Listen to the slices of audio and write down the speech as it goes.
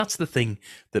That's the thing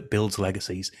that builds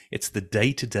legacies. It's the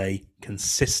day-to-day,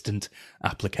 consistent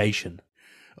application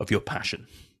of your passion.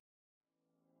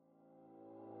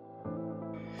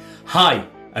 Hi,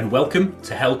 and welcome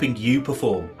to Helping You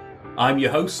Perform. I'm your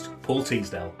host, Paul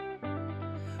Teasdale.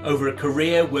 Over a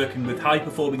career working with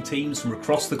high-performing teams from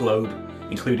across the globe,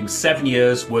 including 7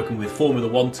 years working with Formula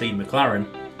One team McLaren,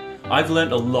 I've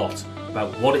learned a lot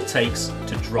about what it takes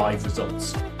to drive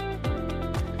results.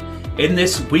 In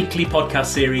this weekly podcast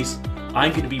series,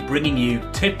 I'm going to be bringing you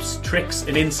tips, tricks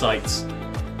and insights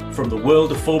from the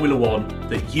world of Formula One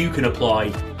that you can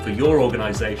apply for your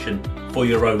organisation for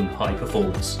your own high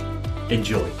performance.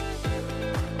 Enjoy.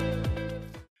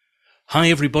 Hi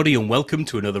everybody and welcome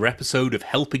to another episode of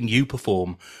Helping You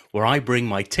Perform, where I bring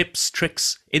my tips,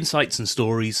 tricks, insights and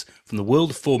stories from the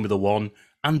world of Formula One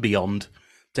and beyond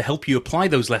to help you apply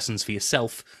those lessons for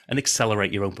yourself and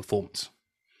accelerate your own performance.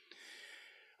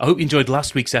 I hope you enjoyed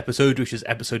last week's episode, which is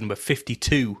episode number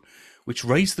 52, which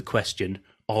raised the question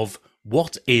of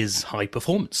what is high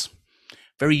performance?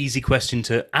 Very easy question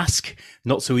to ask,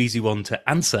 not so easy one to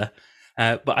answer,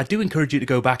 but I do encourage you to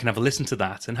go back and have a listen to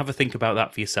that and have a think about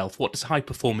that for yourself. What does high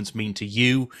performance mean to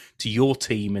you, to your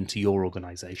team, and to your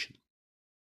organisation?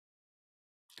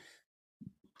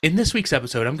 In this week's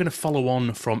episode, I'm going to follow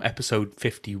on from episode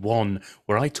 51,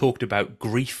 where I talked about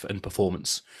grief and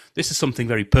performance. This is something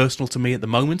very personal to me at the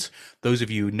moment. Those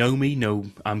of you who know me know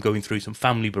I'm going through some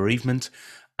family bereavement,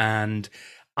 and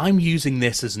I'm using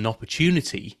this as an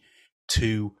opportunity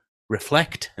to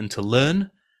reflect and to learn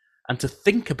and to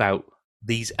think about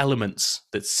these elements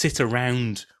that sit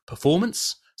around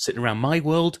performance, sit around my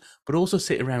world, but also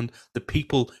sit around the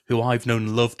people who I've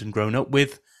known, loved and grown up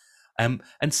with.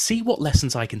 And see what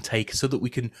lessons I can take so that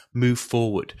we can move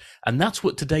forward. And that's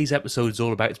what today's episode is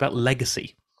all about. It's about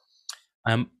legacy.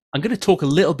 I'm going to talk a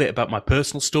little bit about my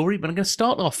personal story, but I'm going to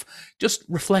start off just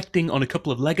reflecting on a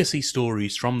couple of legacy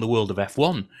stories from the world of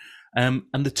F1. And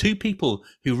the two people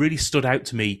who really stood out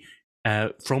to me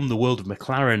from the world of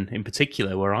McLaren in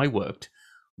particular, where I worked,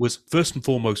 was first and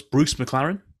foremost Bruce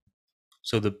McLaren.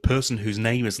 So the person whose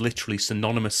name is literally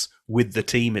synonymous with the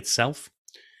team itself.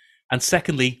 And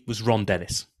secondly was Ron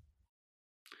Dennis.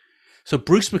 So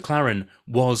Bruce McLaren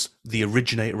was the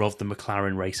originator of the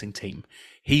McLaren racing team.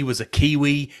 He was a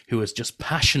Kiwi who was just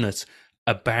passionate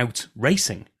about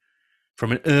racing.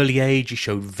 From an early age, he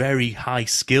showed very high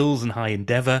skills and high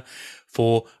endeavour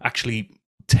for actually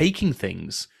taking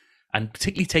things, and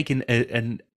particularly taking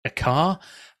a car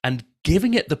and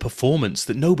giving it the performance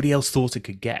that nobody else thought it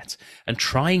could get, and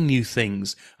trying new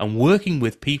things and working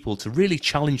with people to really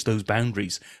challenge those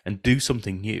boundaries and do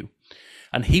something new.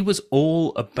 And he was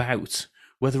all about,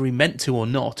 whether he meant to or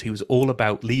not, he was all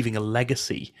about leaving a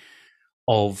legacy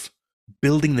of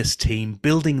building this team,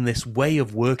 building this way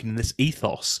of working, this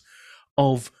ethos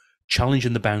of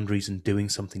challenging the boundaries and doing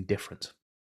something different.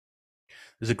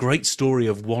 There's a great story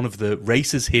of one of the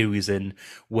races he was in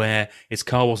where his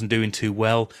car wasn't doing too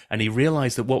well, and he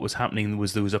realized that what was happening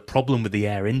was there was a problem with the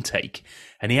air intake,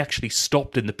 and he actually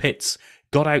stopped in the pits,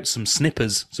 got out some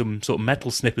snippers, some sort of metal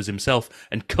snippers himself,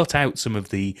 and cut out some of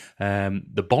the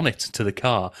bonnet to the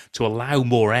car to allow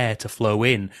more air to flow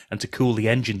in and to cool the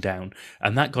engine down.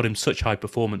 And that got him such high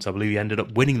performance, I believe he ended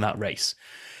up winning that race.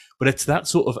 But it's that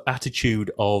sort of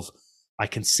attitude of, I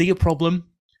can see a problem,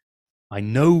 I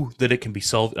know that it can be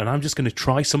solved, and I'm just going to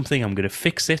try something, I'm going to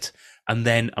fix it, and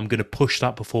then I'm going to push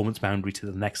that performance boundary to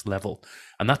the next level.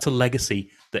 And that's a legacy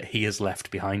that he has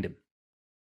left behind him.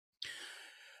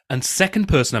 And second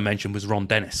person I mentioned was Ron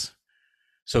Dennis.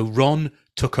 So Ron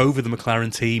took over the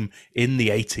McLaren team in the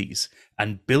 80s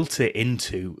and built it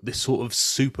into this sort of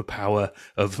superpower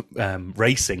of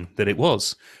racing that it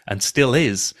was, and still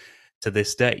is to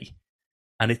this day.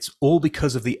 And it's all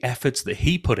because of the efforts that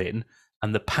he put in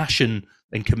and the passion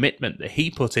and commitment that he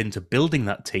put into building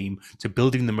that team, to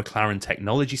building the McLaren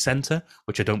Technology Centre,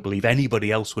 which I don't believe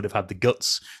anybody else would have had the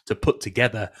guts to put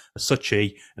together such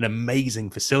an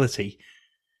amazing facility.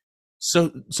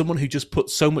 So someone who just put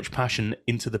so much passion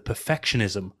into the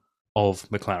perfectionism of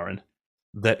McLaren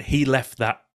that he left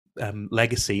that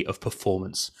legacy of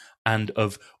performance and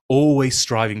of always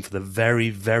striving for the very,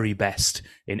 very best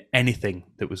in anything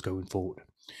that was going forward.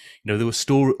 You know, there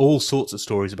were all sorts of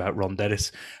stories about Ron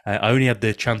Dennis. I only had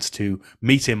the chance to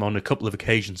meet him on a couple of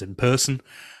occasions in person,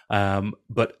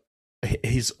 but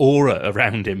his aura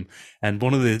around him, and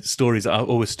one of the stories that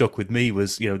always stuck with me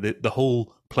was, you know, the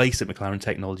whole place at McLaren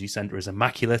Technology Centre is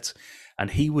immaculate, and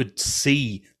he would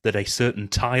see that a certain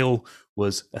tile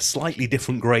was a slightly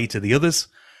different grey to the others,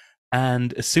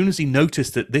 and as soon as he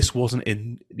noticed that this wasn't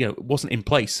in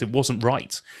place, it wasn't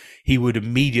right, he would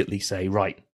immediately say,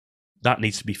 right, that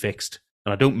needs to be fixed.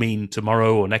 And I don't mean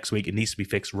tomorrow or next week. It needs to be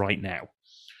fixed right now,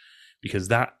 because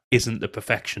that isn't the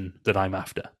perfection that I'm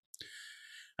after.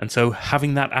 And so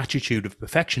having that attitude of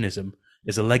perfectionism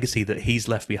is a legacy that he's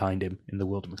left behind him in the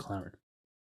world of McLaren.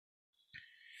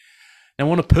 Now,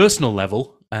 on a personal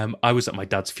level, I was at my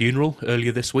dad's funeral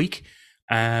earlier this week,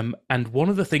 and one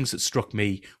of the things that struck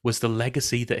me was the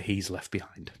legacy that he's left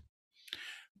behind.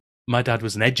 My dad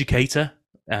was an educator,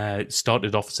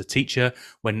 started off as a teacher,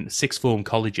 went sixth form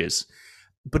colleges,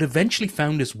 but eventually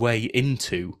found his way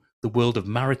into the world of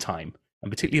maritime,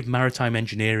 and particularly of maritime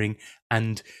engineering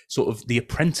and sort of the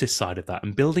apprentice side of that,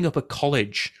 and building up a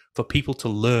college for people to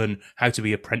learn how to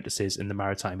be apprentices in the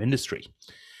maritime industry.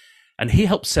 And he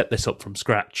helped set this up from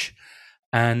scratch.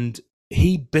 And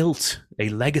he built a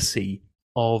legacy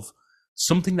of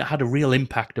something that had a real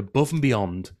impact above and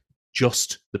beyond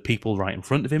just the people right in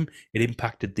front of him. It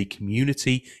impacted the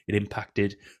community. It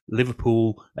impacted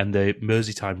Liverpool and the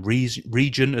Merseyside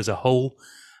region as a whole.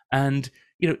 And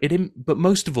but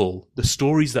most of all, the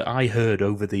stories that I heard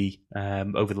over the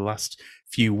last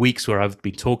few weeks, where I've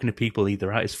been talking to people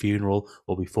either at his funeral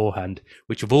or beforehand,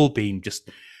 which have all been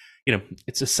just,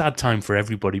 it's a sad time for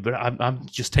everybody, but I'm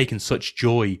just taking such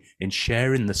joy in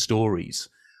sharing the stories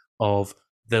of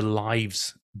the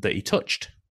lives that he touched.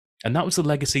 And that was the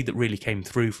legacy that really came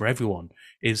through for everyone,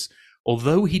 is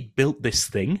although he'd built this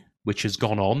thing, which has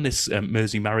gone on, this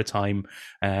Mersey Maritime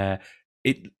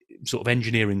sort of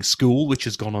engineering school, which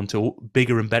has gone on to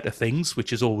bigger and better things,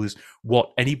 which is always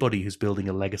what anybody who's building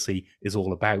a legacy is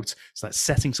all about. So that's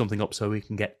setting something up so we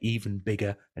can get even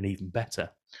bigger and even better.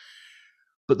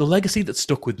 But the legacy that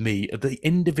stuck with me are the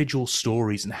individual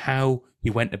stories and how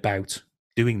he went about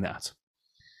doing that.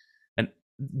 And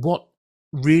what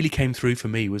really came through for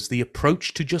me was the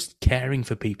approach to just caring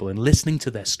for people and listening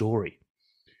to their story.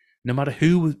 No matter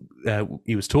who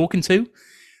he was talking to,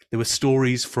 there were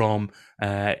stories from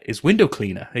his window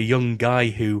cleaner, a young guy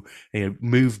who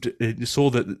moved, saw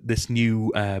that this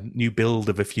new build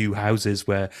of a few houses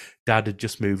where Dad had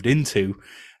just moved into,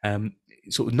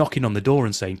 sort of knocking on the door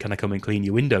and saying, "Can I come and clean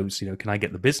your windows? Can I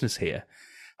get the business here?"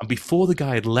 And before the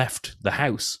guy had left the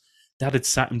house, Dad had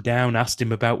sat him down, asked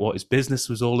him about what his business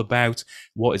was all about,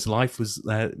 what his life was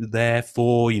there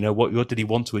for, what did he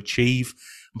want to achieve.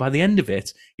 And by the end of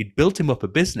it, he'd built him up a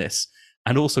business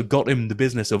and also got him the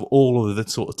business of all of the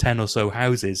sort of 10 or so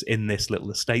houses in this little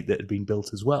estate that had been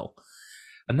built as well.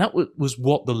 And that was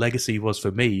what the legacy was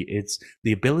for me. It's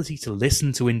the ability to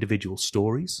listen to individual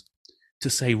stories, to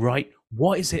say, right,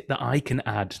 what is it that I can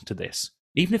add to this?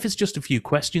 Even if it's just a few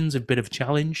questions, a bit of a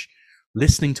challenge,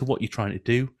 listening to what you're trying to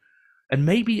do, and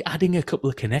maybe adding a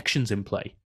couple of connections in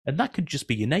play. And that could just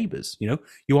be your neighbours. You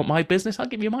want my business? I'll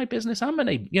give you my business and my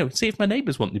neighbour. See if my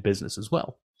neighbours want the business as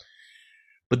well.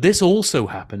 But this also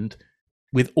happened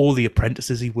with all the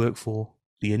apprentices he worked for,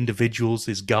 the individuals,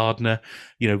 his gardener,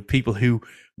 people who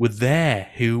were there,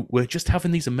 who were just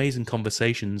having these amazing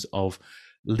conversations of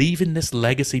leaving this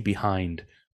legacy behind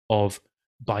of,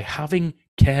 by having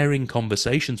caring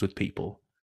conversations with people,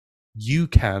 you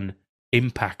can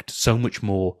impact so much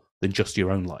more than just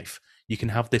your own life. You can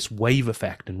have this wave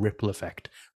effect and ripple effect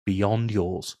beyond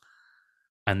yours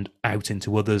and out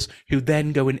into others, who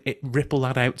then go and ripple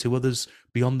that out to others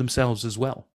beyond themselves as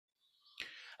well.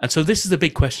 And so this is a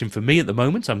big question for me at the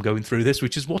moment. I'm going through this,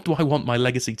 which is, what do I want my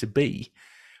legacy to be?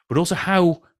 But also,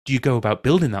 how do you go about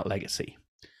building that legacy?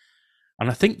 And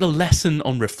I think the lesson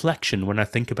on reflection, when I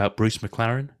think about Bruce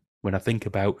McLaren, when I think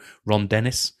about Ron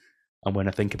Dennis, and when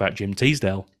I think about Jim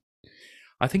Teasdale,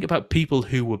 I think about people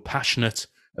who were passionate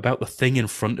about the thing in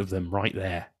front of them right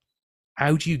there.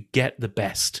 How do you get the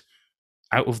best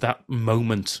out of that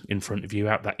moment in front of you,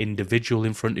 out of that individual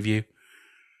in front of you?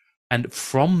 And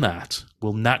from that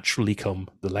will naturally come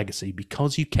the legacy,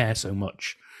 because you care so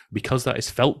much, because that is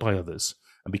felt by others,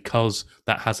 and because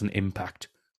that has an impact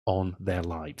on their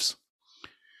lives.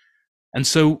 And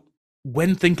so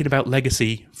when thinking about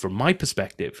legacy from my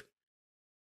perspective,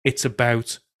 it's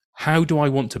about, how do I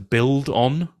want to build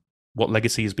on what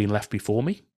legacy has been left before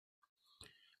me?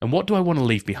 And what do I want to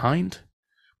leave behind?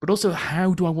 But also,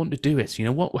 how do I want to do it?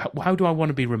 How do I want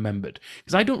to be remembered?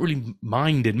 Because I don't really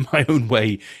mind in my own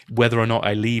way whether or not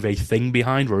I leave a thing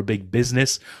behind, or a big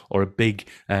business, or a big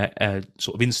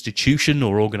sort of institution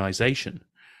or organization.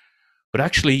 But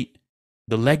actually,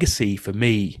 the legacy for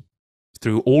me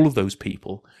through all of those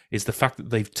people is the fact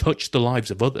that they've touched the lives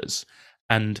of others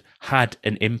and had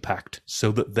an impact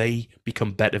so that they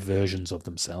become better versions of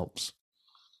themselves.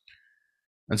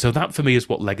 And so that for me is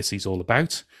what legacy is all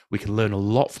about. We can learn a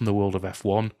lot from the world of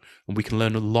F1, and we can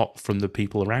learn a lot from the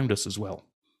people around us as well.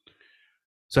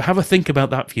 So have a think about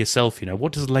that for yourself.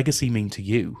 What does legacy mean to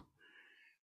you?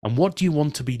 And what do you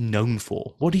want to be known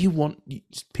for? What do you want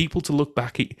people to look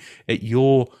back at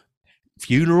your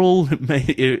funeral,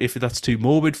 if that's too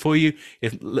morbid for you,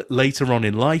 if later on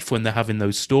in life when they're having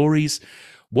those stories,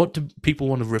 what do people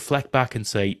want to reflect back and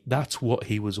say, that's what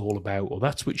he was all about, or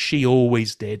that's what she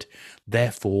always did,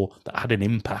 therefore that had an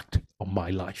impact on my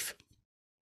life?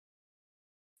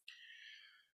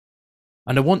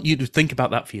 And I want you to think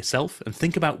about that for yourself and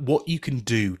think about what you can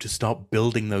do to start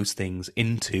building those things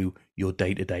into your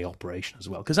day-to-day operation as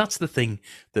well. Because that's the thing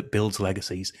that builds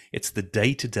legacies. It's the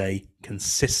day-to-day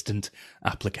consistent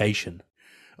application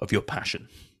of your passion.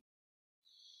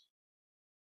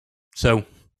 So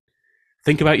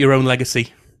think about your own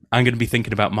legacy. I'm going to be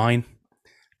thinking about mine.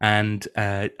 And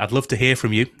I'd love to hear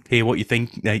from you, hear what you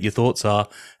think, your thoughts are,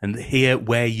 and hear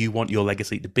where you want your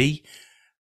legacy to be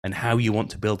and how you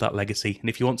want to build that legacy. And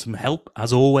if you want some help,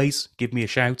 as always, give me a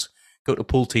shout. Go to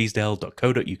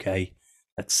paulteasdale.co.uk.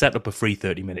 Let's set up a free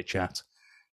 30-minute chat,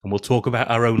 and we'll talk about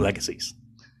our own legacies.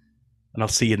 And I'll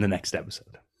see you in the next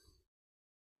episode.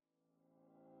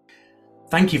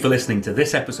 Thank you for listening to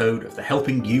this episode of the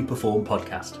Helping You Perform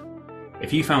podcast.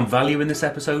 If you found value in this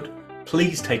episode,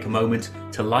 please take a moment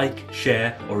to like,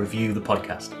 share, or review the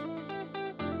podcast.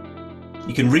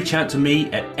 You can reach out to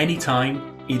me at any time,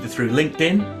 either through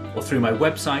LinkedIn or through my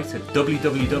website at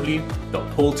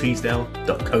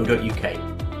www.paulteasdale.co.uk.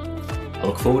 I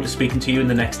look forward to speaking to you in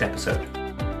the next episode.